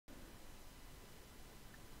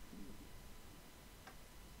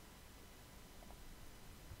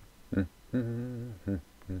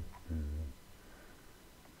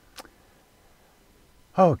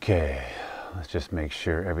Okay, let's just make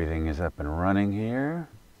sure everything is up and running here.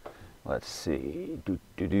 Let's see.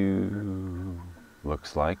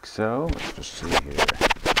 Looks like so. Let's just see here.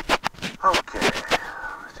 Okay,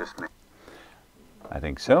 let's just make. I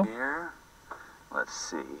think so. Here. Let's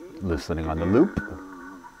see. Listening on the loop.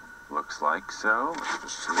 Looks like so. Let's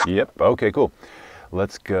just see. Yep. Okay, cool.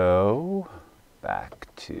 Let's go back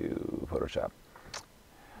to Photoshop.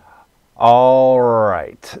 All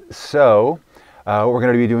right. So what we're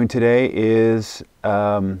going to be doing today is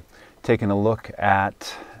taking a look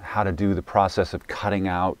at how to do the process of cutting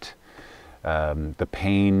out the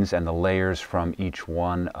panes and the layers from each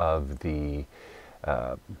one of the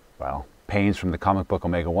panes from the comic book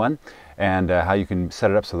Omega 1, and how you can set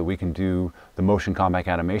it up so that we can do the motion compact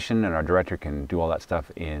animation, and our director can do all that stuff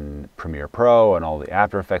in Premiere Pro and all the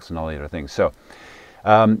After Effects and all the other things. So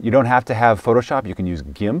you don't have to have Photoshop. You can use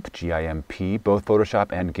GIMP, G-I-M-P. Both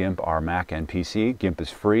Photoshop and GIMP are Mac and PC. GIMP is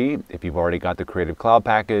free. If you've already got the Creative Cloud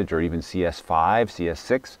package or even CS5,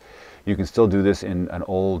 CS6, you can still do this in an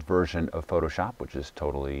old version of Photoshop, which is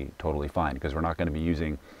totally fine, because we're not going to be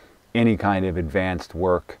using any kind of advanced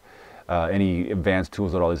work, any advanced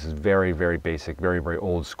tools at all. This is very basic, very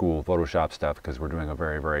old school Photoshop stuff, because we're doing a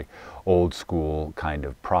very old school kind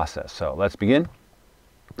of process. So let's begin.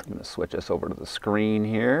 I'm going to switch us over to the screen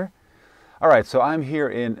here. All right, so I'm here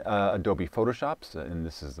in Adobe Photoshop, and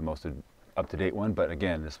this is the most up-to-date one, but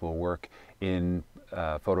again, this will work in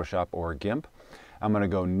Photoshop or GIMP. I'm going to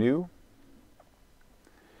go New,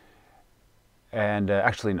 and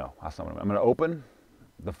actually no, that's not what I'm going to open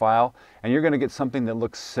the file, and you're going to get something that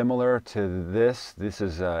looks similar to this. This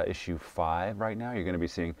is issue 5 right now. You're going to be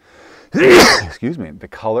seeing, excuse me, the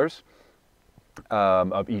colors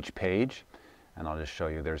of each page. And I'll just show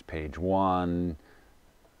you, there's page 1,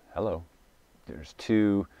 hello, there's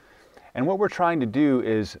 2. And what we're trying to do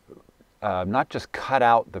is not just cut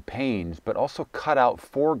out the panes, but also cut out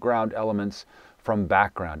foreground elements from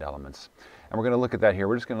background elements. And we're going to look at that here.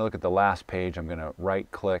 We're just going to look at the last page. I'm going to right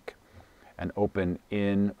click and open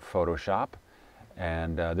in Photoshop.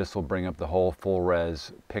 And this will bring up the whole full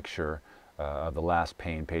res picture of the last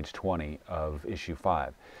pane, page 20 of issue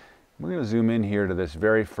 5. We're going to zoom in here to this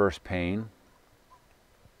very first pane.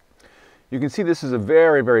 You can see this is a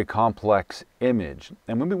very complex image,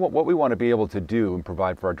 and what we want to be able to do and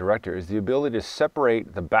provide for our director is the ability to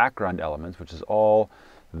separate the background elements, which is all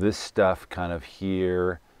this stuff kind of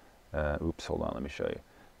here. Oops, hold on, let me show you.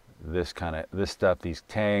 This stuff, these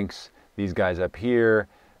tanks, these guys up here,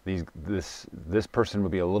 this person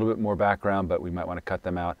would be a little bit more background, but we might want to cut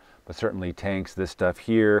them out. But certainly tanks, this stuff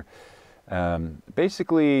here,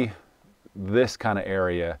 basically this kind of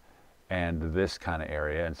area, and this kind of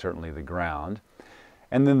area, and certainly the ground.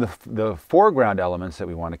 And then the foreground elements that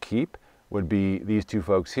we want to keep would be these two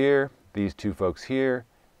folks here, these two folks here,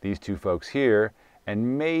 these two folks here,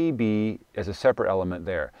 and maybe as a separate element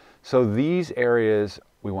there. So these areas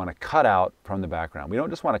we want to cut out from the background. We don't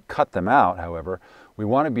just want to cut them out, however. We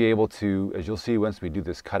want to be able to, as you'll see once we do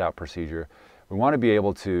this cutout procedure, we want to be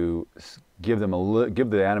able to give the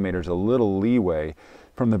animators a little leeway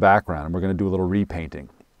from the background, and we're going to do a little repainting.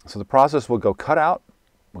 So the process will go cut out,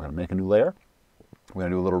 we're going to make a new layer, we're going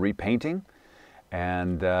to do a little repainting,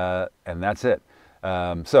 and that's it.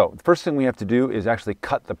 So the first thing we have to do is actually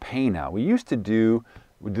cut the pane out. We do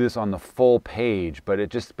this on the full page, but it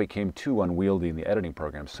just became too unwieldy in the editing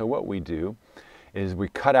program. So what we do is we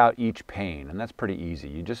cut out each pane, and that's pretty easy.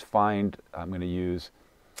 You just find, I'm going to use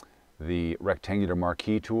the rectangular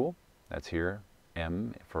marquee tool, that's here,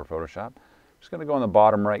 M for Photoshop. I'm just going to go in the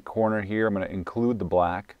bottom right corner here. I'm going to include the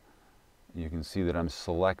black. You can see that I'm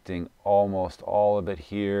selecting almost all of it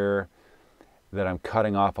here, that I'm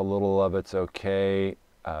cutting off a little of it's okay.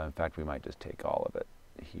 In fact, we might just take all of it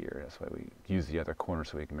here. That's why we use the other corner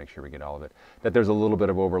so we can make sure we get all of it. That there's a little bit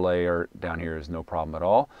of overlay or down here is no problem at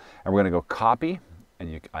all. And we're going to go copy,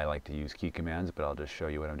 and I like to use key commands, but I'll just show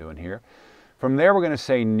you what I'm doing here. From there, we're going to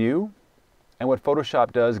say new. And what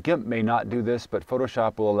Photoshop does, GIMP may not do this, but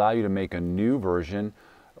Photoshop will allow you to make a new version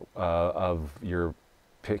of your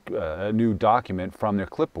a new document from their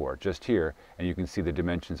clipboard, just here. And you can see the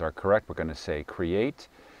dimensions are correct. We're going to say create.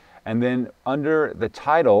 And then under the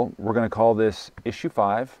title, we're going to call this issue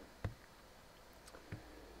 5,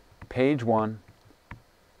 page 1,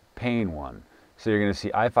 pane 1. So you're going to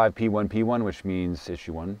see I5P1P1, which means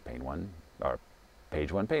issue 1, pane 1, or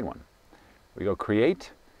page 1, pane 1. We go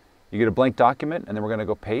create. You get a blank document, and then we're going to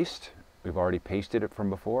go paste. We've already pasted it from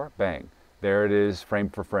before. Bang. There it is, frame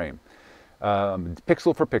for frame.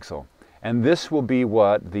 Pixel for pixel. And this will be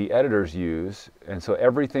what the editors use. And so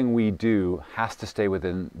everything we do has to stay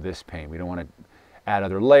within this pane. We don't want to add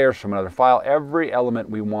other layers from another file. Every element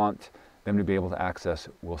we want them to be able to access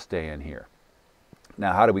will stay in here.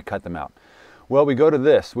 Now, how do we cut them out? Well, we go to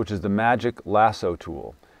this, which is the Magic Lasso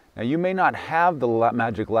tool. Now, you may not have the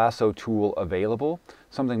Magic Lasso tool available.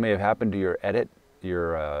 Something may have happened to your edit,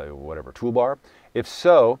 your whatever toolbar. If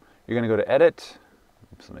so, you're going to go to Edit.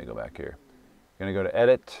 Oops, let me go back here. You're going to go to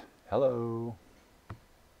Edit. Hello.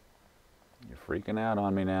 You're freaking out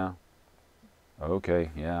on me now.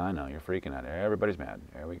 Okay, yeah, I know, you're freaking out. Everybody's mad.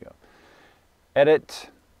 There we go. Edit,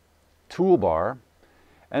 Toolbar.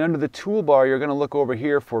 And under the toolbar, you're going to look over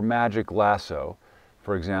here for Magic Lasso.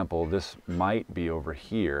 For example, this might be over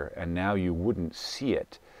here, and now you wouldn't see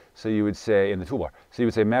it. So you would say, in the toolbar, so you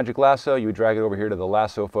would say Magic Lasso, you would drag it over here to the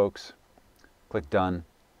lasso folks, click Done,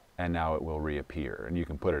 and now it will reappear. And you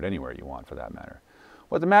can put it anywhere you want for that matter.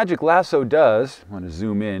 What the Magic Lasso does, I'm going to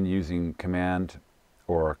zoom in using Command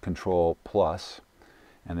or Control plus,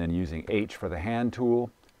 and then using H for the hand tool,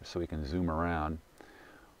 so we can zoom around.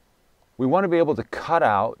 We want to be able to cut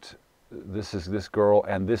out, this is this girl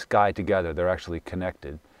and this guy together, they're actually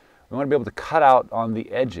connected. We want to be able to cut out on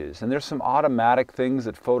the edges. And there's some automatic things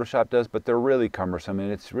that Photoshop does, but they're really cumbersome,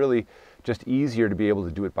 and it's really just easier to be able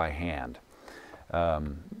to do it by hand.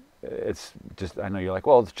 It's just, I know you're like,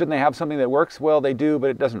 well, shouldn't they have something that works? Well, they do,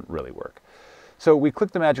 but it doesn't really work. So we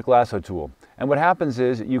click the Magic Lasso tool, and what happens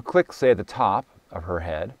is you click, say, at the top of her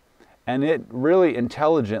head, and it really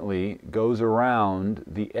intelligently goes around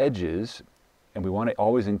the edges, and we want to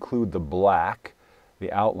always include the black,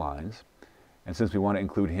 the outlines. And since we want to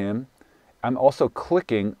include him, I'm also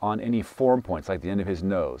clicking on any form points, like the end of his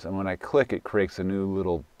nose. And when I click, it creates a new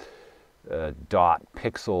little dot,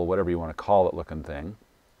 pixel, whatever you want to call it looking thing.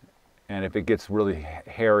 And if it gets really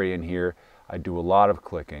hairy in here, I do a lot of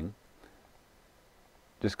clicking,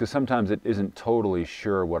 just because sometimes it isn't totally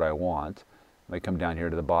sure what I want. I come down here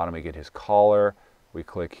to the bottom, we get his collar, we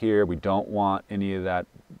click here. We don't want any of that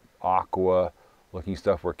aqua looking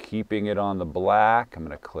stuff. We're keeping it on the black. I'm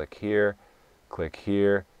going to click here, click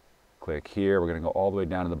here, click here. We're going to go all the way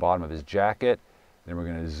down to the bottom of his jacket. Then we're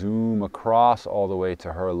going to zoom across all the way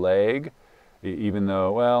to her leg, even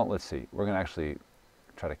though, well, let's see. We're going to actually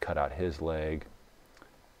try to cut out his leg.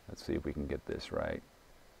 Let's see if we can get this right.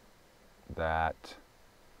 That.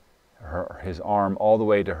 His arm all the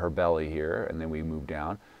way to her belly here, and then we move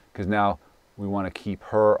down, because now we want to keep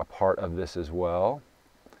her a part of this as well.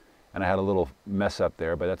 And I had a little mess up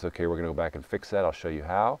there, but that's okay. We're going to go back and fix that. I'll show you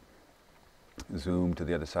how. Zoom to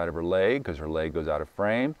the other side of her leg, because her leg goes out of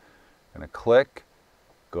frame. I'm going to click,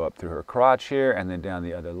 go up through her crotch here, and then down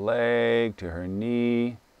the other leg to her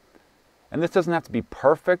knee. And this doesn't have to be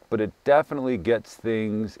perfect, but it definitely gets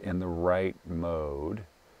things in the right mode,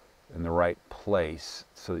 in the right place,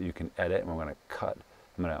 so that you can edit. And we're going to cut.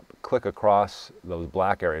 I'm going to click across those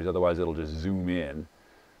black areas, otherwise it'll just zoom in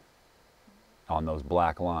on those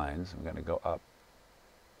black lines. I'm going to go up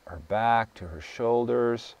her back to her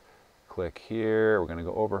shoulders, click here. We're going to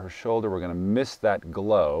go over her shoulder. We're going to miss that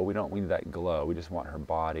glow. We don't need that glow. We just want her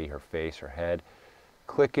body, her face, her head.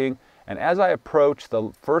 Clicking, and as I approach the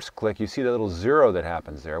first click, you see the little 0 that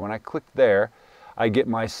happens there. When I click there, I get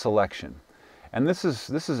my selection. And this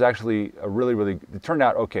is actually a really, it turned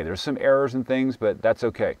out okay. There's some errors and things, but that's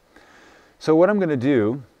okay. So what I'm going to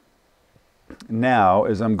do now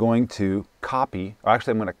is I'm going to copy, or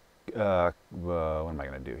actually I'm going to, what am I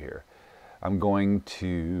going to do here? I'm going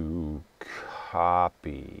to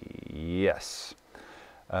copy, yes.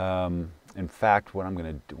 In fact, what I'm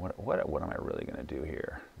going to do, what am I really going to do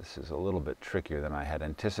here? This is a little bit trickier than I had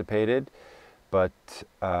anticipated, but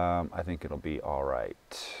I think it'll be all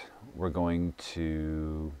right. We're going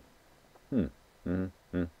to,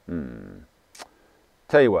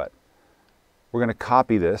 tell you what, we're going to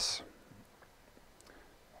copy this,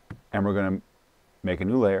 and we're going to make a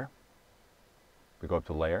new layer. We go up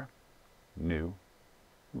to Layer, New,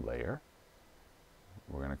 Layer.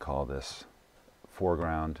 We're going to call this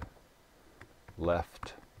Foreground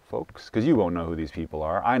Left Folks, because you won't know who these people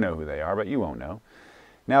are. I know who they are, but you won't know.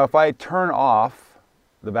 Now, if I turn off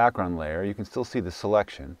the background layer, you can still see the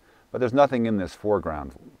selection, but there's nothing in this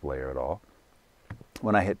foreground layer at all.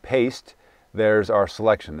 When I hit Paste, there's our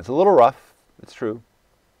selection. It's a little rough, it's true,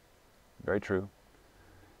 very true.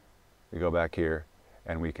 We go back here,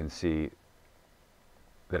 and we can see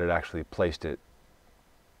that it actually placed it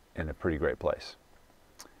in a pretty great place,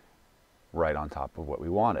 right on top of what we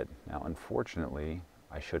wanted. Now, unfortunately,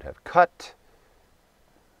 I should have cut.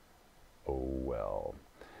 Oh well,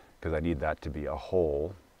 because I need that to be a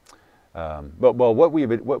whole. But what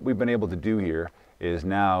we've been able to do here is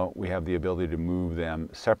now we have the ability to move them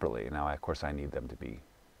separately. Now, of course, I need them to be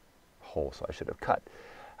whole, so I should have cut.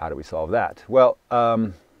 How do we solve that? Well,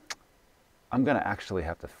 I'm going to actually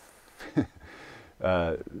have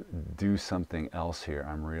to do something else here,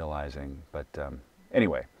 I'm realizing. But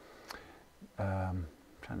anyway,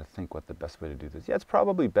 trying to think what the best way to do this. Yeah, it's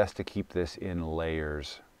probably best to keep this in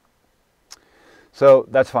layers. So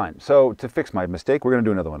that's fine. So to fix my mistake, we're going to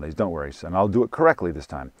do another one of these. Don't worry. And I'll do it correctly this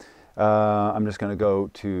time. I'm just going to go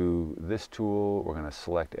to this tool. We're going to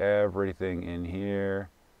select everything in here.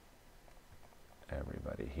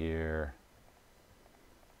 Everybody here.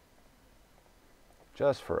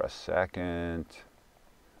 Just for a second.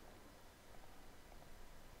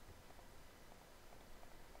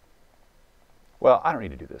 Well, I don't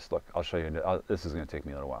need to do this. Look, I'll show you. This is going to take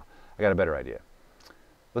me a little while. I got a better idea.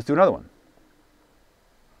 Let's do another one.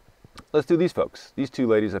 Let's do these folks, these two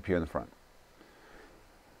ladies up here in the front.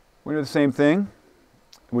 We're going to do the same thing.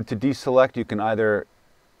 To deselect, you can either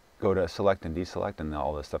go to select and deselect and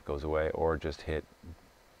all this stuff goes away, or just hit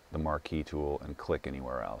the marquee tool and click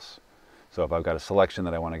anywhere else. So if I've got a selection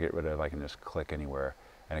that I want to get rid of, I can just click anywhere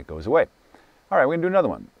and it goes away. All right, we're going to do another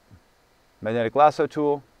one. Magnetic lasso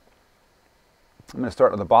tool. I'm going to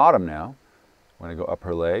start at the bottom now. I'm going to go up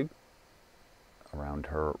her leg, around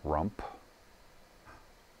her rump,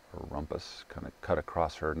 her rumpus, kind of cut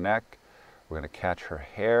across her neck. We're going to catch her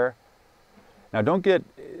hair. Now don't get,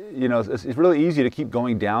 you know, it's really easy to keep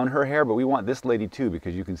going down her hair, but we want this lady too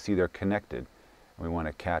because you can see they're connected. And we want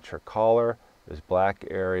to catch her collar, this black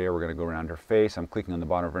area. We're going to go around her face. I'm clicking on the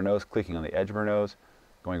bottom of her nose, clicking on the edge of her nose,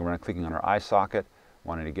 going around, clicking on her eye socket,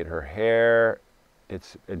 wanting to get her hair.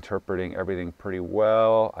 It's interpreting everything pretty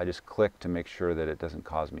well. I just click to make sure that it doesn't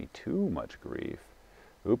cause me too much grief.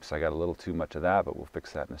 Oops, I got a little too much of that, but we'll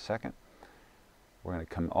fix that in a second. We're going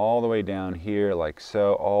to come all the way down here like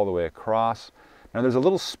so, all the way across. Now there's a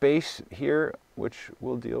little space here, which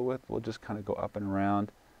we'll deal with. We'll just kind of go up and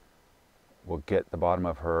around. We'll get the bottom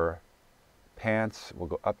of her pants. We'll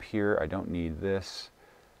go up here. I don't need this.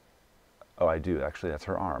 Oh, I do. Actually, that's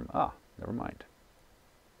her arm. Ah, never mind.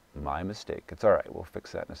 My mistake. It's all right. We'll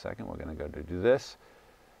fix that in a second. We're going to go to do this.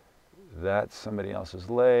 That's somebody else's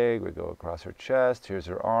leg. We go across her chest. Here's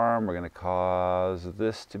her arm. We're going to cause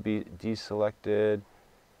this to be deselected.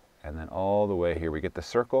 And then all the way here, we get the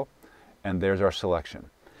circle. And there's our selection.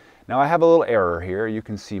 Now I have a little error here. You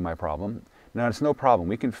can see my problem. Now it's no problem.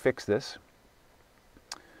 We can fix this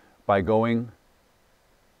by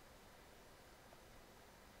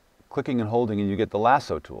clicking and holding, and you get the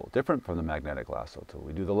lasso tool. Different from the magnetic lasso tool.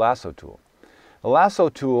 We do the lasso tool. The lasso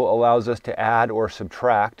tool allows us to add or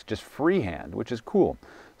subtract just freehand, which is cool.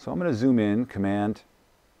 So I'm going to zoom in, Command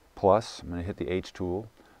plus. I'm going to hit the H tool,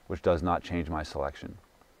 which does not change my selection.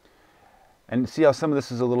 And see how some of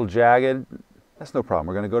this is a little jagged? That's no problem.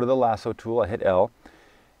 We're going to go to the lasso tool. I hit L.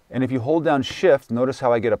 And if you hold down Shift, notice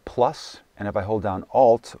how I get a plus. And if I hold down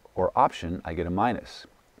Alt or Option, I get a minus.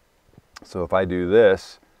 So if I do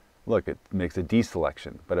this, look, it makes a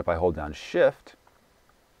deselection. But if I hold down Shift,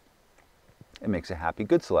 it makes a happy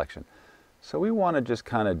good selection. So we want to just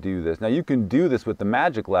kind of do this. Now you can do this with the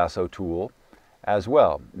magic lasso tool as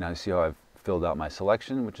well. Now you see how I've filled out my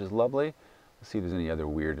selection, which is lovely. Let's see if there's any other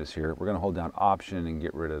weirdness here. We're going to hold down Option and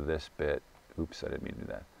get rid of this bit. Oops, I didn't mean to do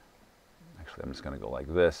that. Actually, I'm just going to go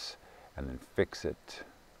like this and then fix it.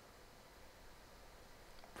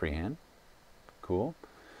 Freehand. Cool.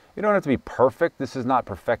 You don't have to be perfect. This is not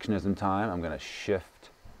perfectionism time. I'm going to Shift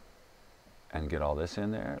and get all this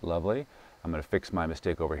in there. Lovely. I'm going to fix my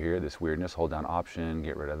mistake over here, this weirdness. Hold down Option,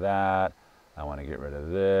 get rid of that. I want to get rid of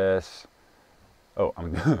this. Oh,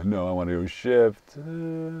 no, I want to go Shift.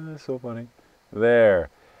 So funny. There.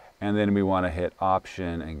 And then we want to hit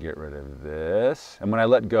Option and get rid of this. And when I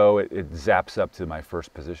let go, it zaps up to my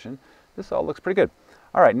first position. This all looks pretty good.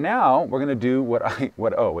 All right, now we're going to do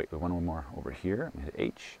oh, wait, one more over here. I'm going to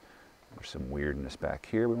hit H. There's some weirdness back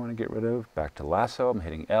here we want to get rid of. Back to lasso, I'm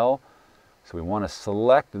hitting L. So we want to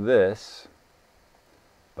select this,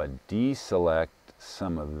 but deselect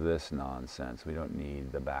some of this nonsense. We don't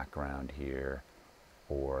need the background here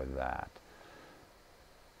or that.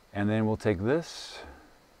 And then we'll take this,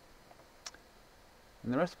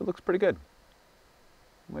 and the rest of it looks pretty good.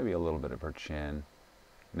 Maybe a little bit of her chin.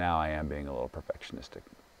 Now I am being a little perfectionistic.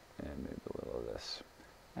 And maybe a little of this.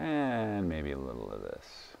 And maybe a little of this.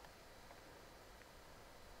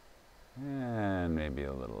 And maybe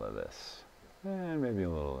a little of this. And maybe a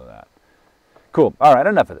little of that. Cool. All right,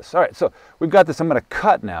 enough of this. All right, so we've got this. I'm going to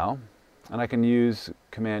cut now, and I can use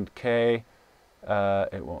Command K.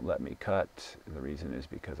 It won't let me cut. The reason is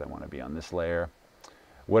because I want to be on this layer.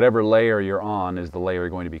 Whatever layer you're on is the layer you're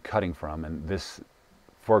going to be cutting from, and this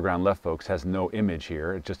foreground left folks has no image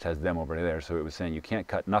here. It just has them over there. So it was saying you can't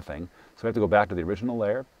cut nothing. So we have to go back to the original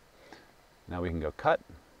layer. Now we can go cut.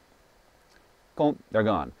 Boom, they're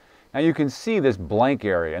gone. Now you can see this blank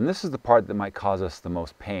area, and this is the part that might cause us the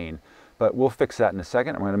most pain, but we'll fix that in a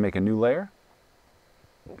second. I'm going to make a new layer.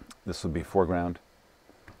 This will be foreground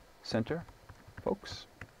center, folks.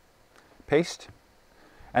 Paste.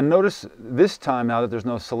 And notice this time, now that there's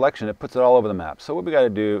no selection, it puts it all over the map. So what we got to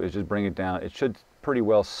do is just bring it down. It should pretty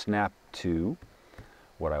well snap to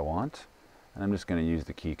what I want. And I'm just going to use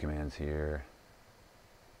the key commands here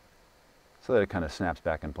so that it kind of snaps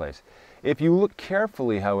back in place. If you look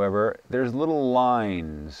carefully, however, there's little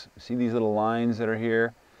lines. See these little lines that are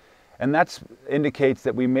here? And that indicates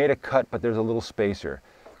that we made a cut, but there's a little spacer.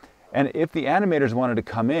 And if the animators wanted to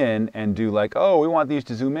come in and do like, oh, we want these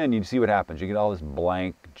to zoom in, you see what happens. You get all this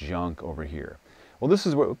blank junk over here. Well, this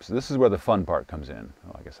is where, oops, this is where the fun part comes in.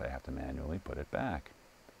 Oh, I guess I have to manually put it back.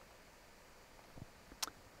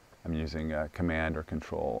 I'm using a command or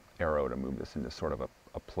control arrow to move this into sort of a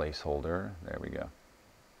placeholder. There we go.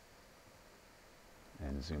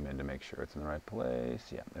 And zoom in to make sure it's in the right place.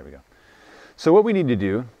 Yeah, there we go. So what we need to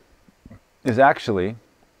do is actually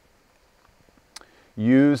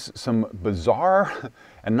use some bizarre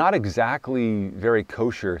and not exactly very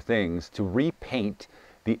kosher things to repaint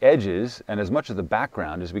the edges and as much of the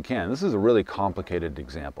background as we can. This is a really complicated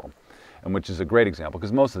example, and which is a great example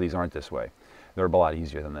because most of these aren't this way. They're a lot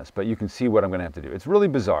easier than this, but you can see what I'm going to have to do. It's really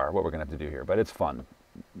bizarre what we're going to have to do here, but it's fun.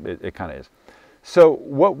 It kind of is. So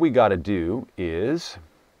what we got to do is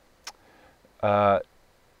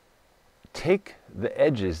take the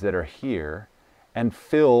edges that are here and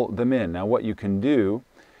fill them in. Now what you can do,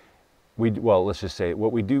 well, let's just say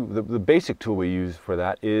what we do, the basic tool we use for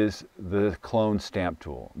that is the clone stamp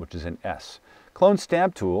tool, which is an S. Clone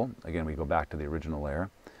stamp tool, again we go back to the original layer,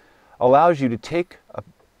 allows you to take an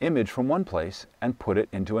image from one place and put it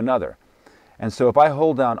into another. And so if I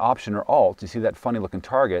hold down Option or Alt, you see that funny looking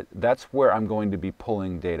target, that's where I'm going to be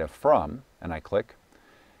pulling data from, and I click.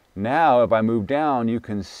 Now if I move down, you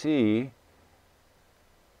can see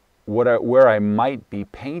where I might be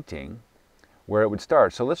painting, where it would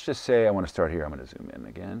start. So let's just say I want to start here. I'm going to zoom in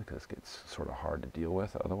again because it gets sort of hard to deal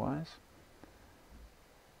with otherwise.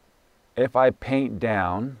 If I paint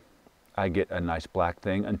down, I get a nice black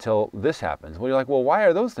thing until this happens. Well, you're like, well, why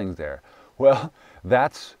are those things there? Well,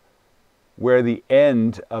 that's where the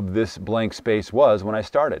end of this blank space was when I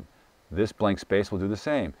started. This blank space will do the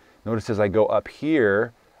same. Notice as I go up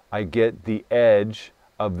here, I get the edge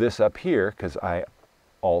of this up here because I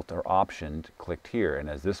Alt or Option clicked here, and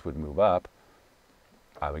as this would move up,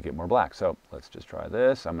 I would get more black. So let's just try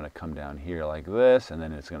this. I'm going to come down here like this, and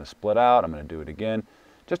then it's going to split out. I'm going to do it again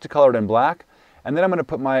just to color it in black, and then I'm going to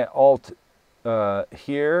put my Alt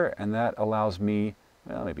here, and that allows me,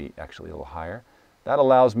 well, maybe actually a little higher. That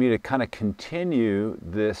allows me to kind of continue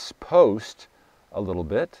this post a little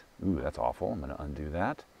bit. Ooh, that's awful. I'm going to undo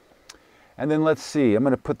that. And then let's see, I'm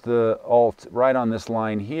going to put the Alt right on this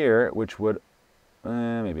line here, which would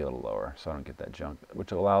maybe a little lower so I don't get that junk,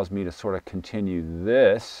 which allows me to sort of continue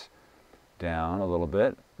this down a little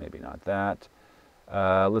bit. Maybe not that.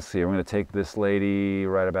 Let's see, I'm going to take this lady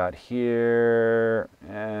right about here.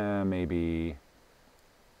 Maybe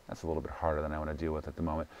that's a little bit harder than I want to deal with at the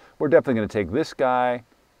moment. We're definitely going to take this guy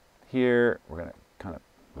here. We're going to kind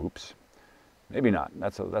of, oops, maybe not.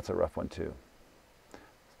 That's a rough one too.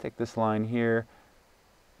 Let's take this line here.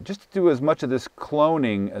 Just to do as much of this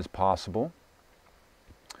cloning as possible,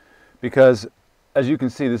 because as you can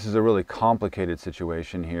see, this is a really complicated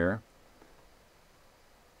situation here.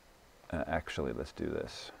 Actually, let's do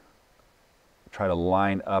this. Try to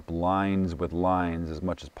line up lines with lines as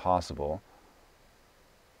much as possible.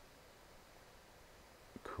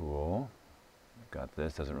 Cool. Got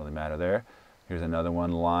this, doesn't really matter there. Here's another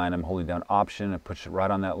one, line. I'm holding down Option and push it right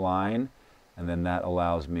on that line, and then that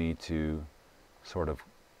allows me to sort of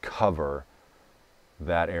cover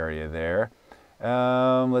that area there.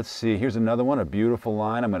 Let's see, here's another one, a beautiful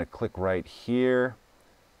line. I'm going to click right here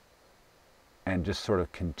and just sort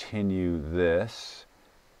of continue this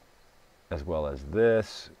as well as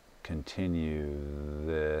this, continue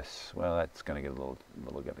this. Well, that's going to get a little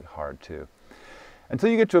hard too. Until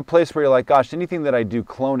you get to a place where you're like, gosh, anything that I do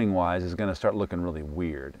cloning wise is going to start looking really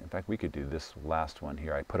weird. In fact, we could do this last one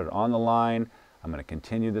here. I put it on the line. I'm going to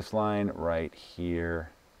continue this line right here.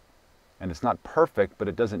 And it's not perfect, but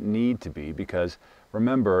it doesn't need to be because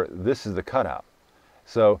remember, this is the cutout.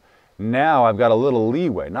 So now I've got a little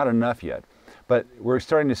leeway, not enough yet, but we're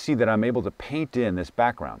starting to see that I'm able to paint in this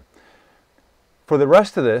background. For the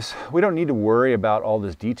rest of this, we don't need to worry about all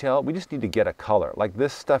this detail. We just need to get a color. Like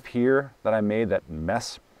this stuff here that I made, that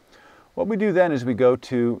mess. What we do then is we go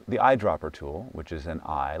to the eyedropper tool, which is an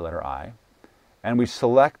I, letter I, and we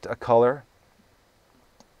select a color.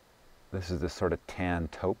 This is this sort of tan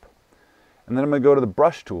taupe. And then I'm going to go to the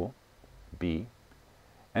brush tool, B,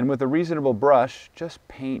 and with a reasonable brush, just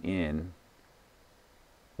paint in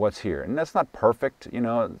what's here. And that's not perfect, you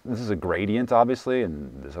know, this is a gradient obviously,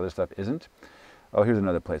 and this other stuff isn't. Oh, here's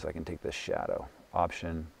another place I can take this shadow.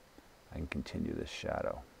 Option, I can continue this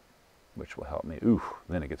shadow, which will help me. Ooh,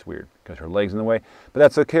 then it gets weird because her leg's in the way. But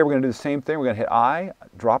that's okay, we're gonna do the same thing. We're gonna hit I,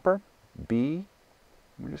 dropper, B, and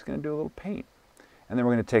we're just gonna do a little paint. And then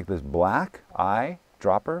we're gonna take this black, I,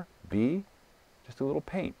 dropper, B, just a little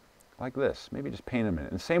paint, like this. Maybe just paint a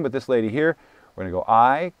minute. And same with this lady here. We're gonna go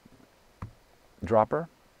I, dropper,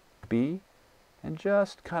 B, and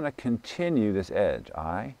just kind of continue this edge.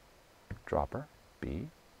 I, dropper, B,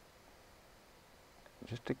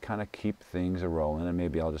 just to kind of keep things a-rolling, and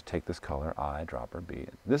maybe I'll just take this color, I, dropper, B.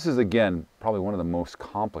 This is, again, probably one of the most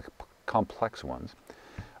complex ones.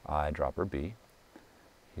 I, dropper, B,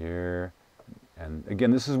 here, and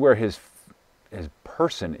again, this is where his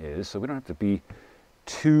person is, so we don't have to be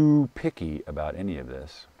too picky about any of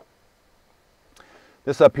this.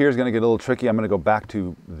 This up here is going to get a little tricky. I'm going to go back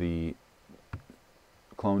to the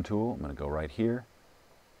clone tool. I'm going to go right here,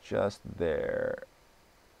 just there.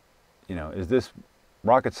 You know, is this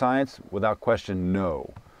rocket science? Without question,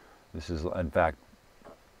 no. This is, in fact,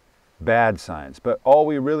 bad science. But all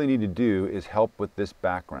we really need to do is help with this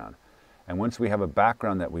background. And once we have a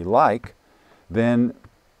background that we like, then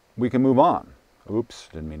we can move on. Oops,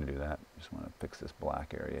 didn't mean to do that. Just want to fix this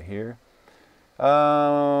black area here.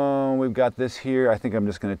 We've got this here. I think I'm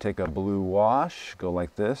just going to take a blue wash, go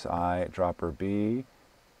like this, I, dropper, B,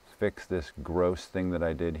 fix this gross thing that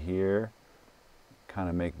I did here, kind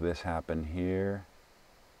of make this happen here,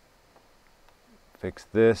 fix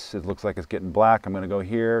this, it looks like it's getting black, I'm going to go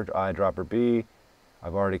here, I, dropper, B,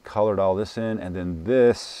 I've already colored all this in, and then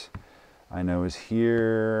this I know is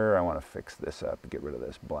here. I want to fix this up, get rid of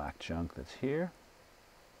this black chunk that's here.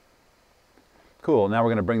 Cool, now we're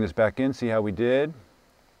going to bring this back in, see how we did.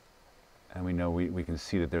 And we know we can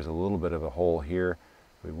see that there's a little bit of a hole here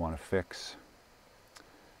we want to fix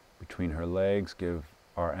between her legs, give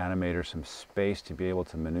our animator some space to be able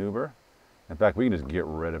to maneuver. In fact, we can just get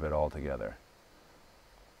rid of it altogether.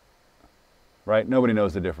 Right? Nobody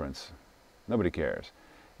knows the difference. Nobody cares.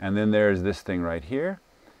 And then there's this thing right here,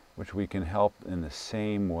 which we can help in the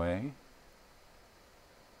same way.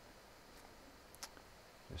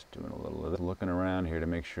 Just doing a little looking around here to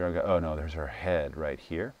make sure I got, oh no, there's her head right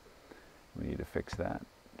here. We need to fix that.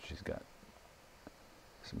 She's got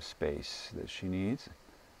some space that she needs.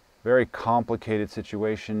 Very complicated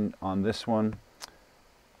situation on this one,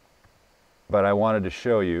 but I wanted to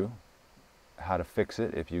show you how to fix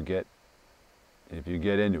it if you get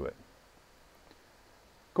into it.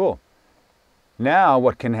 Cool. Now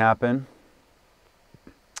what can happen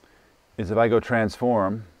is if I go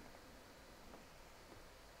transform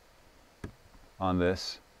on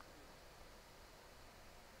this,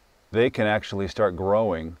 they can actually start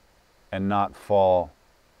growing and not fall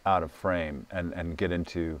out of frame and get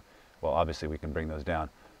into, well, obviously we can bring those down,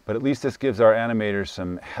 but at least this gives our animators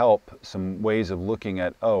some help, some ways of looking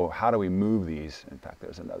at, oh, how do we move these? In fact,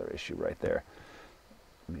 there's another issue right there.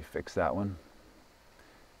 Let me fix that one.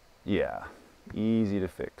 Yeah, easy to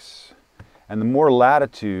fix. And the more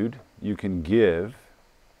latitude you can give,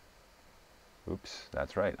 oops,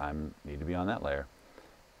 that's right, I need to be on that layer,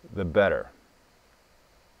 the better.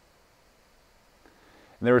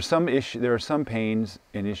 And there are some pains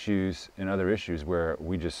in issues, in other issues, where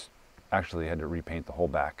we just actually had to repaint the whole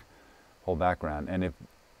background. And if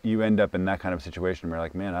you end up in that kind of situation where you're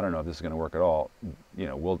like, man, I don't know if this is going to work at all, you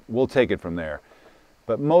know, we'll take it from there.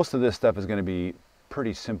 But most of this stuff is going to be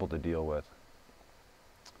pretty simple to deal with.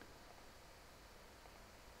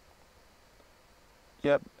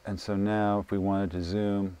 Yep, and so now if we wanted to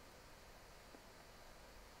zoom,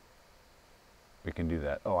 we can do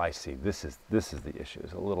that. Oh, I see. This is the issue.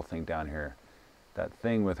 There's a little thing down here. That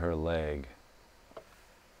thing with her leg.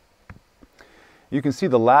 You can see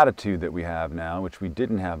the latitude that we have now, which we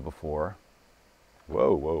didn't have before.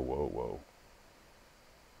 Whoa, whoa, whoa, whoa.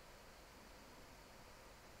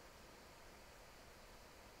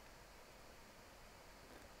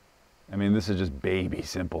 I mean, this is just baby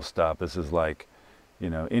simple stuff. This is like, you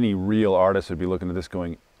know, any real artist would be looking at this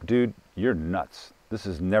going, dude, you're nuts. This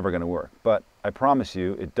is never going to work. But I promise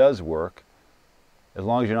you, it does work as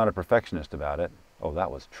long as you're not a perfectionist about it. Oh, that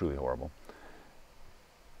was truly horrible.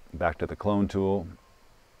 Back to the clone tool.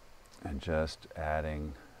 and just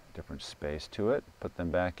adding different space to it. Put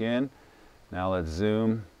them back in. Now let's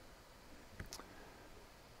zoom.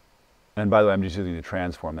 And by the way, I'm just using the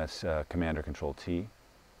transform. That's Command or Control T.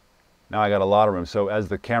 Now I got a lot of room. So as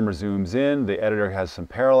the camera zooms in, the editor has some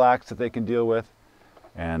parallax that they can deal with,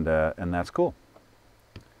 and that's cool.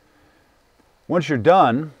 Once you're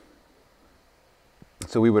done,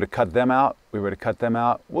 so we would have cut them out. We would have cut them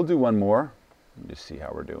out. We'll do one more. Let me just see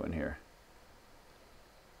how we're doing here.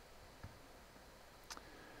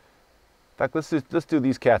 In fact, let's do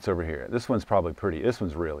these cats over here. This one's probably pretty. This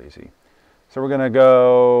one's real easy. So we're going to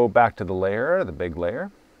go back to the layer, the big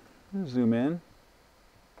layer. Zoom in,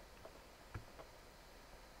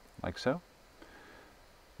 like so.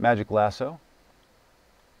 Magic lasso.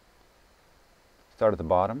 Start at the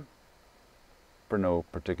bottom for no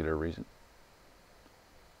particular reason.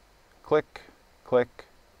 Click, click,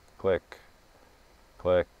 click,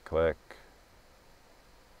 click, click.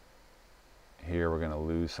 Here we're going to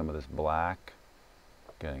lose some of this black.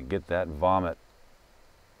 Going to get that vomit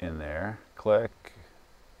in there. Click.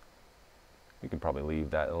 You can probably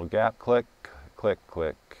leave that little gap. Click, click,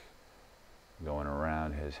 click. Going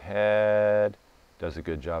around his head. Does a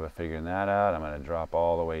good job of figuring that out. I'm going to drop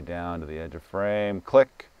all the way down to the edge of frame.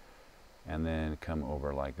 Click. And then come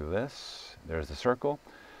over like this. There's the circle.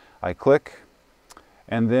 I click.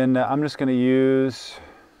 And then I'm just going to use...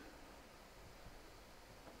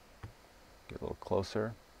 Get a little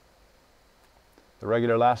closer. The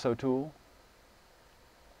regular lasso tool.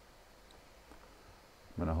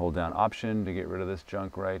 I'm going to hold down Option to get rid of this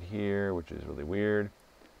junk right here, which is really weird.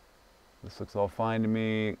 This looks all fine to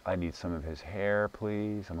me. I need some of his hair,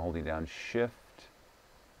 please. I'm holding down Shift.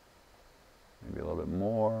 Maybe a little bit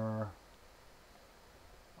more.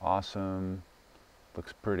 Awesome.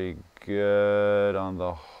 Looks pretty good on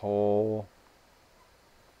the whole.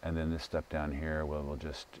 And then this step down here, we'll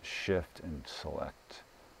just shift and select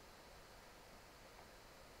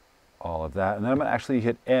all of that. And then I'm going to actually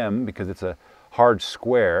hit M because it's a hard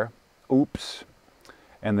square. Oops.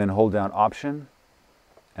 And then hold down Option.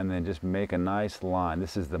 And then just make a nice line.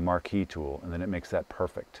 This is the marquee tool. And then it makes that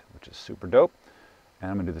perfect, which is super dope. And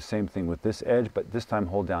I'm going to do the same thing with this edge, but this time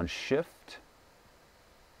hold down Shift.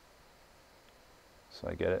 So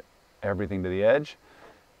I get it, everything to the edge.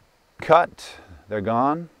 Cut, they're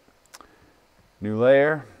gone. New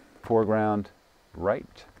layer, foreground,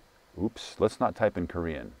 right. Oops, let's not type in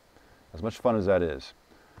Korean. As much fun as that is.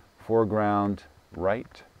 Foreground,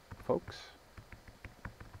 right, folks.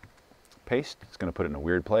 Paste, it's going to put it in a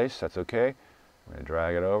weird place, that's okay. We're going to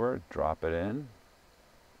drag it over, drop it in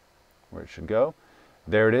where it should go.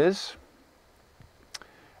 There it is.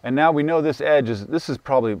 And now we know this edge is, this is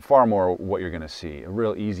probably far more what you're going to see. A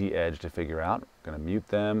real easy edge to figure out. Going to mute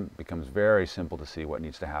them. Becomes very simple to see what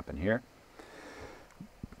needs to happen here.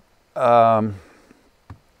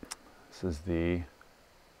 This is the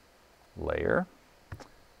layer.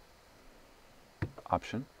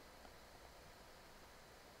 Option.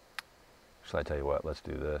 Shall I tell you what? Let's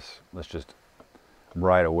do this. Let's just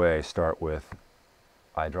right away start with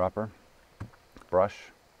eyedropper, brush.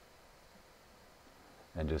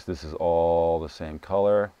 And just, this is all the same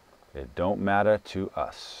color. It don't matter to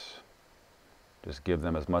us. Just give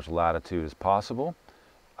them as much latitude as possible.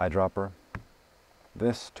 Eyedropper,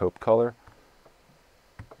 this taupe color,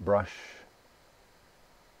 brush.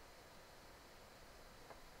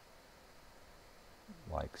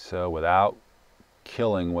 Like so, without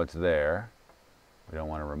killing what's there. We don't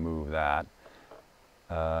want to remove that.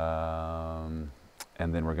 And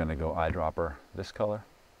then we're going to go eyedropper, this color,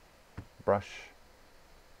 brush.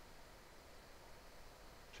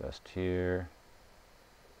 Just here.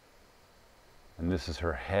 And this is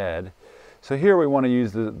her head. So here we want to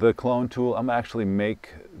use the clone tool. I'm actually make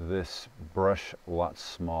this brush a lot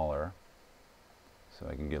smaller so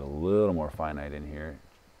I can get a little more finite in here.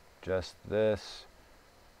 Just this.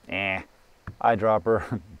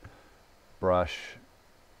 Eyedropper, brush,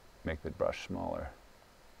 make the brush smaller.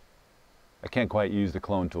 I can't quite use the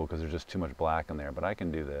clone tool because there's just too much black in there, but I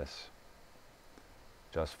can do this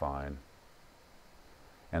just fine.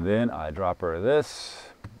 And then eyedropper this,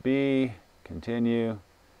 B, continue.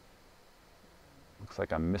 Looks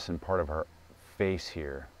like I'm missing part of her face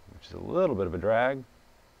here, which is a little bit of a drag.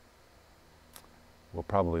 We'll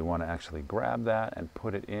probably want to actually grab that and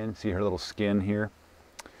put it in. See her little skin here?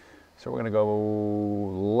 So we're going to go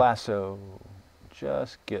lasso,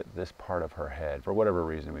 just get this part of her head. For whatever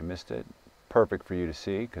reason we missed it. Perfect for you to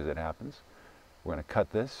see because it happens. We're going to cut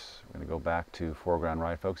this. We're going to go back to foreground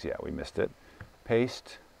right, folks. Yeah, we missed it.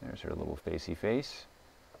 Paste. There's her little facey face.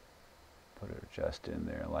 Put her just in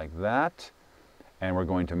there like that. And we're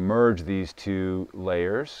going to merge these two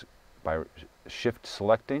layers. by shift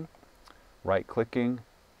selecting, right clicking,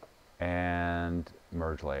 and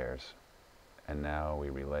merge layers. And now we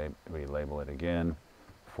relabel it again,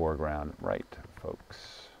 foreground right,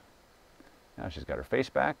 folks. Now she's got her face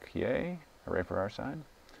back, yay, hooray for our side.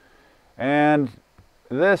 And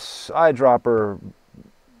this eyedropper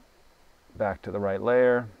back to the right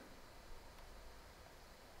layer.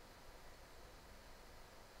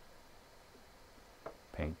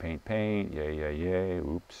 Paint, paint, paint, yay, yay, yay.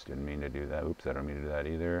 Oops, didn't mean to do that. Oops, I don't mean to do that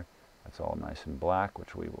either. That's all nice and black,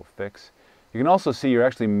 which we will fix. You can also see you're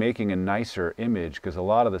actually making a nicer image because a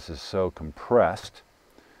lot of this is so compressed.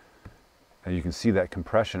 And you can see that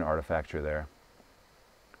compression artifacture there.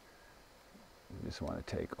 You just want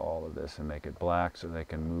to take all of this and make it black so they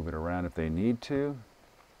can move it around if they need to.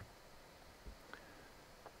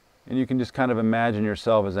 And you can just kind of imagine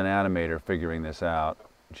yourself as an animator figuring this out.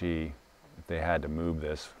 Gee, if they had to move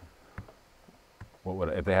this,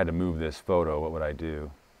 if they had to move this photo, what would I do?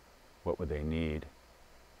 What would they need?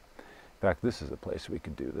 In fact, this is a place we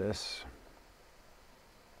could do this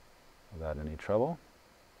without any trouble.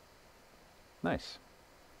 Nice.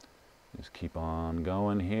 Just keep on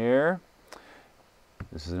going here.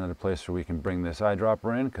 This is another place where we can bring this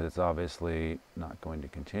eyedropper in because it's obviously not going to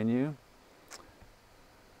continue.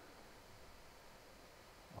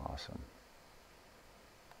 Awesome.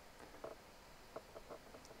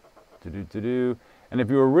 And if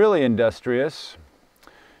you were really industrious,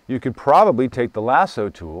 you could probably take the lasso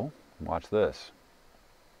tool, watch this,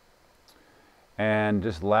 and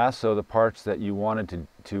just lasso the parts that you wanted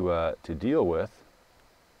to deal with.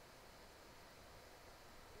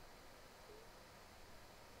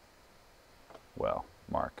 Well,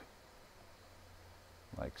 Mark,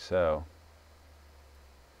 like so.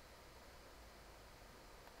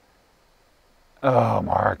 Oh,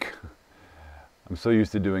 Mark. I'm so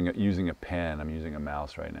used to using a pen. I'm using a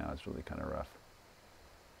mouse right now. It's really kind of rough.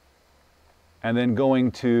 And then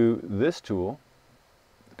going to this tool,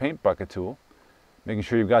 the paint bucket tool, making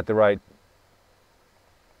sure you've got the right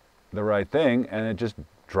thing, and it just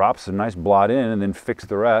drops a nice blot in, and then fix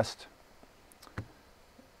the rest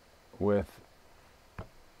with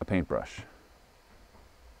a paintbrush.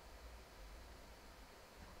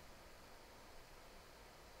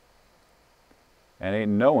 And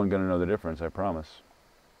ain't no one gonna know the difference, I promise.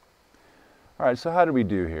 All right, so how did we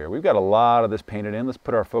do here? We've got a lot of this painted in. Let's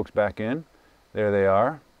put our folks back in. There they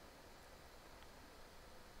are.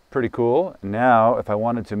 Pretty cool. Now, if I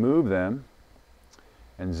wanted to move them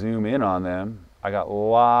and zoom in on them, I got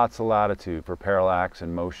lots of latitude for parallax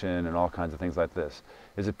and motion and all kinds of things like this.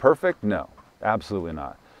 Is it perfect? No, absolutely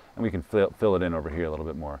not. And we can fill it in over here a little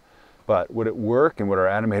bit more. But would it work, and would our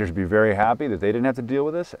animators be very happy that they didn't have to deal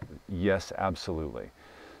with this? Yes, absolutely.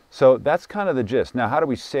 So that's kind of the gist. Now, how do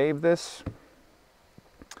we save this?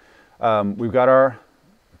 We've got our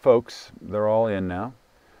folks. They're all in now.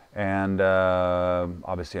 And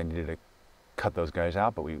obviously I needed to cut those guys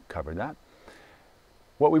out, but we covered that.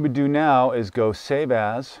 What we would do now is go save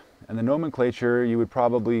as, and the nomenclature, you would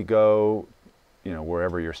probably go, you know,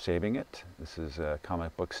 wherever you're saving it. This is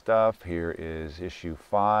comic book stuff. Here is issue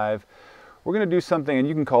 5. We're going to do something, and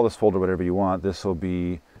you can call this folder whatever you want. This will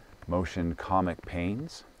be Motion Comic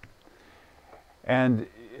Panes. And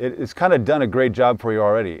it's kind of done a great job for you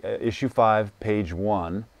already. Issue 5, page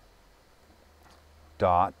 1,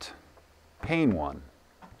 dot pane 1.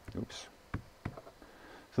 Oops.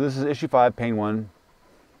 So this is issue 5, pane 1,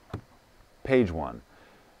 page 1.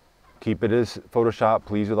 Keep it as Photoshop,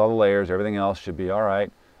 please, with all the layers. Everything else should be all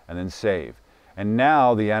right. And then save. And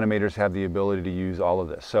now the animators have the ability to use all of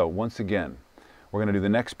this. So once again, we're going to do the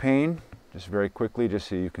next pane just very quickly, just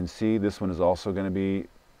so you can see. This one is also going to be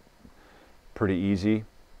pretty easy.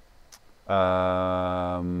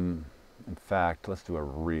 In fact, let's do a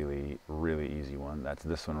really, really easy one. That's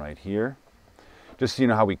this one right here. Just so you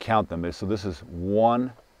know how we count them. So this is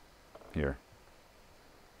 1, here.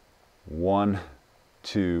 1,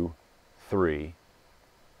 2, 3,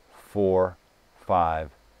 4,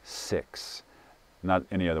 5, 6. Not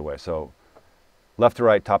any other way. So left to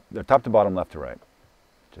right, top to bottom, left to right.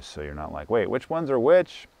 Just so you're not like, wait, which ones are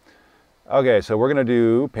which? Okay, so we're going to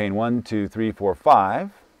do pane 1, 2, 3, 4,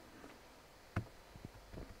 5.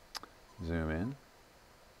 Zoom in.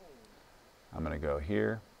 I'm going to go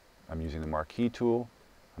here. I'm using the marquee tool.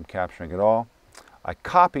 I'm capturing it all. I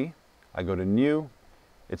copy. I go to new.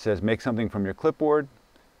 It says make something from your clipboard.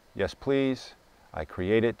 Yes, please. I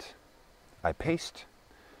create it. I paste.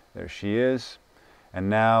 There she is. And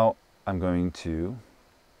now I'm going to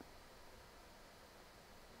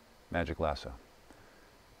magic lasso.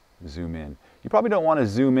 Zoom in. You probably don't want to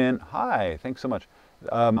zoom in. Hi, thanks so much.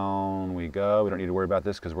 Down we go. We don't need to worry about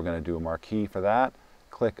this because we're going to do a marquee for that.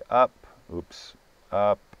 Click up, oops,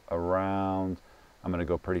 up, around. I'm going to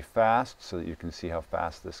go pretty fast so that you can see how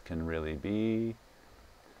fast this can really be.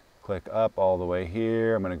 Click up all the way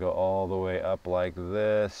here. I'm going to go all the way up like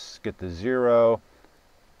this. Get the 0.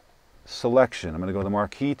 Selection. I'm going to go to the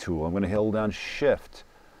marquee tool. I'm going to hold down Shift.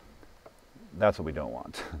 That's what we don't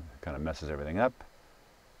want. Kind of messes everything up.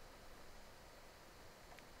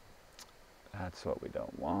 That's what we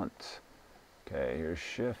don't want. Okay, here's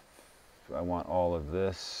Shift. I want all of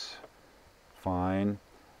this. Fine.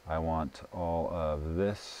 I want all of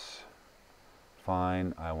this.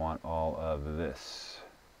 Fine. I want all of this.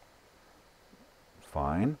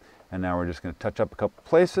 Fine. And now we're just going to touch up a couple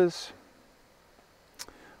places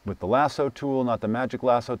with the lasso tool, not the magic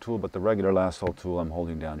lasso tool, but the regular lasso tool. I'm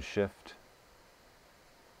holding down Shift.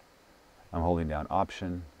 I'm holding down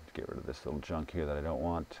Option to get rid of this little junk here that I don't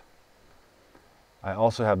want. I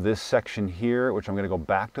also have this section here, which I'm going to go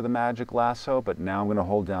back to the magic lasso, but now I'm going to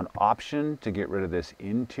hold down Option to get rid of this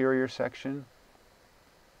interior section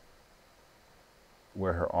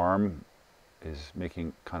where her arm is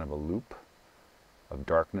making kind of a loop of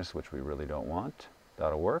darkness, which we really don't want.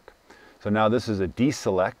 That'll work. So now this is a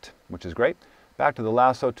deselect, which is great. Back to the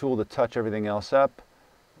lasso tool to touch everything else up.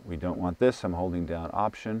 We don't want this. I'm holding down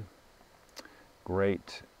Option.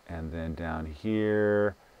 Great. And then down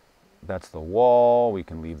here, that's the wall. We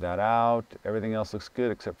can leave that out. Everything else looks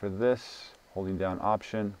good except for this. Holding down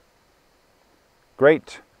Option.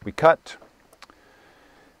 Great. We cut.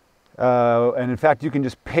 And in fact, you can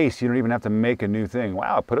just paste. You don't even have to make a new thing.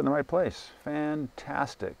 Wow, I put it in the right place.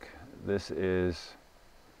 Fantastic. This is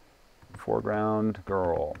foreground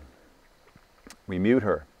girl. We mute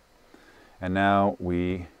her. And now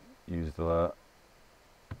we use the,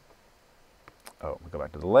 we go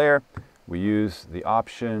back to the layer. We use the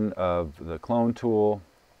option of the clone tool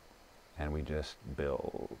and we just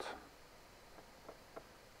build.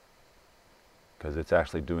 Because it's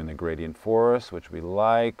actually doing the gradient for us, which we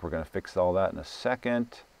like. We're going to fix all that in a second.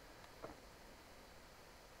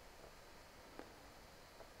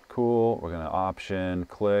 Cool. We're going to option,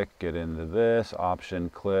 click, get into this, option,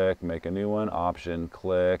 click, make a new one, option,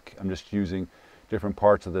 click. I'm just using different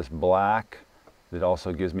parts of this black that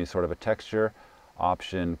also gives me sort of a texture.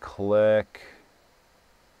 Option, click,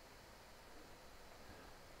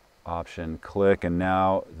 option, click, and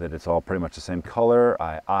now that it's all pretty much the same color,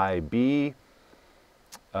 IB.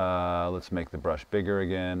 Let's make the brush bigger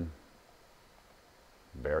again.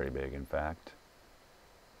 Very big, in fact.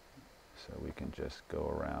 So we can just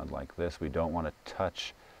go around like this. We don't want to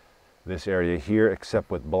touch this area here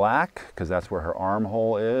except with black, because that's where her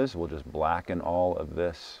armhole is. We'll just blacken all of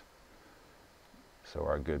this. So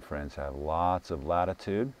our good friends have lots of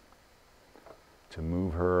latitude to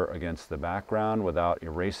move her against the background without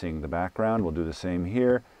erasing the background. We'll do the same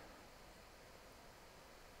here.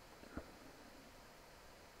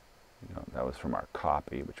 That was from our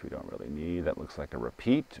copy, which we don't really need. That looks like a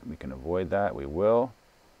repeat. We can avoid that. We will.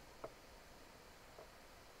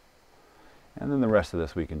 And then the rest of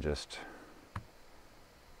this we can just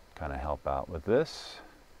kind of help out with this.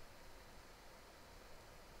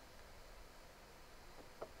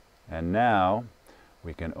 And now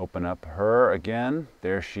we can open up her again.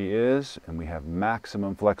 There she is. And we have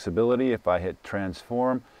maximum flexibility. If I hit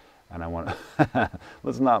transform, and I want to,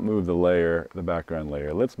 let's not move the layer, the background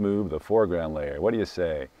layer. Let's move the foreground layer. What do you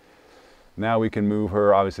say? Now we can move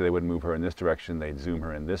her. Obviously, they wouldn't move her in this direction. They'd zoom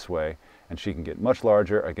her in this way, and she can get much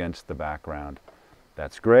larger against the background.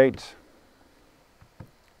 That's great.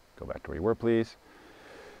 Go back to where you were, please.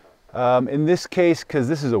 In this case, because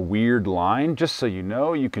this is a weird line, just so you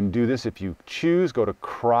know, you can do this if you choose. Go to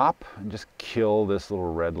crop and just kill this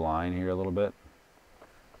little red line here a little bit.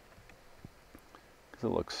 It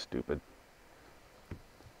looks stupid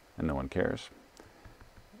and no one cares.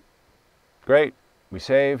 Great, we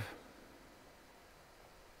save.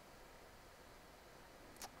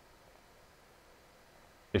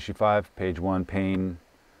 Issue 5, page 1, pane.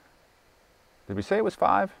 Did we say it was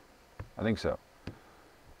 5? I think so.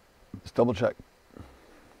 Let's double check.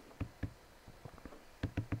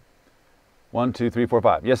 1, 2, 3, 4,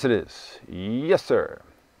 5. Yes, it is. Yes, sir.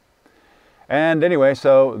 And anyway,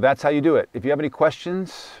 so that's how you do it. If you have any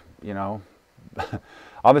questions, you know,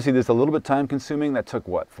 obviously this is a little bit time consuming. That took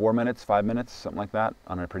what, 4 minutes, 5 minutes, something like that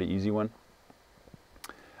on a pretty easy one.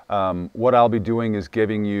 What I'll be doing is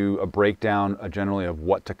giving you a breakdown generally of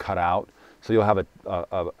what to cut out. So you'll have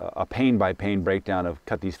a pane by pane breakdown of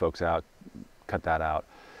cut these folks out, cut that out.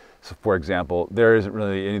 So for example, there isn't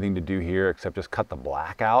really anything to do here except just cut the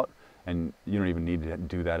black out, and you don't even need to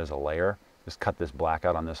do that as a layer. just cut this black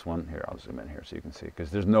out on this one. Here, I'll zoom in here so you can see,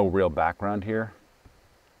 because there's no real background here.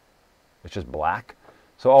 It's just black.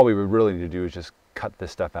 So all we would really need to do is just cut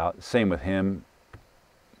this stuff out. Same with him.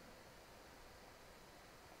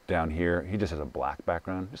 Down here, he just has a black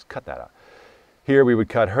background. Just cut that out. Here we would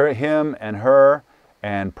cut him,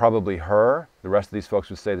 and probably her. The rest of these folks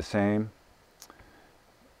would stay the same.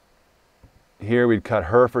 Here we'd cut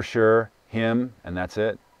her for sure, him, and that's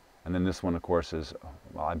it. And then this one, of course, is,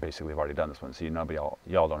 well, I basically have already done this one, so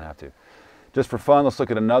y'all don't have to. Just for fun, let's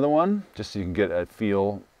look at another one, just so you can get a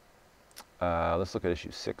feel. Let's look at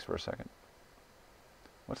issue 6 for a second.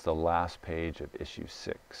 What's the last page of issue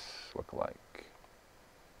 6 look like?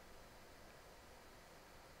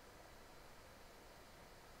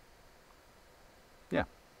 Yeah.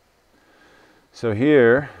 So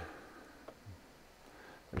here,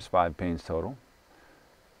 there's 5 panes total.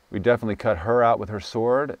 We definitely cut her out with her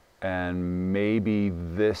sword, and maybe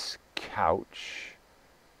this couch,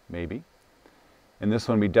 maybe. In this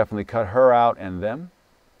one, we definitely cut her out and them.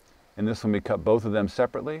 In this one, we cut both of them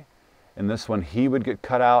separately. In this one, he would get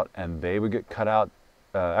cut out and they would get cut out.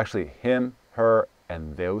 Actually, him, her,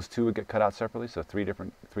 and those two would get cut out separately. So three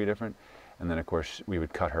different. And then, of course, we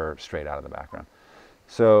would cut her straight out of the background.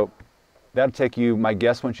 So that'd take you, my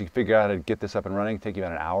guess, once you figure out how to get this up and running, take you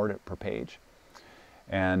about an hour per page.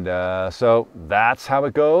 And so that's how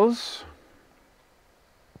it goes.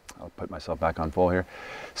 I'll put myself back on full here.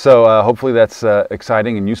 So hopefully that's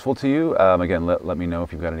exciting and useful to you. Again, let me know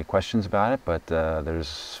if you've got any questions about it, but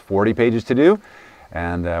there's 40 pages to do,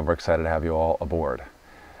 and we're excited to have you all aboard.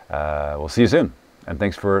 We'll see you soon, and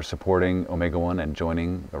thanks for supporting Omega One and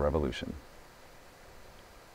joining the revolution.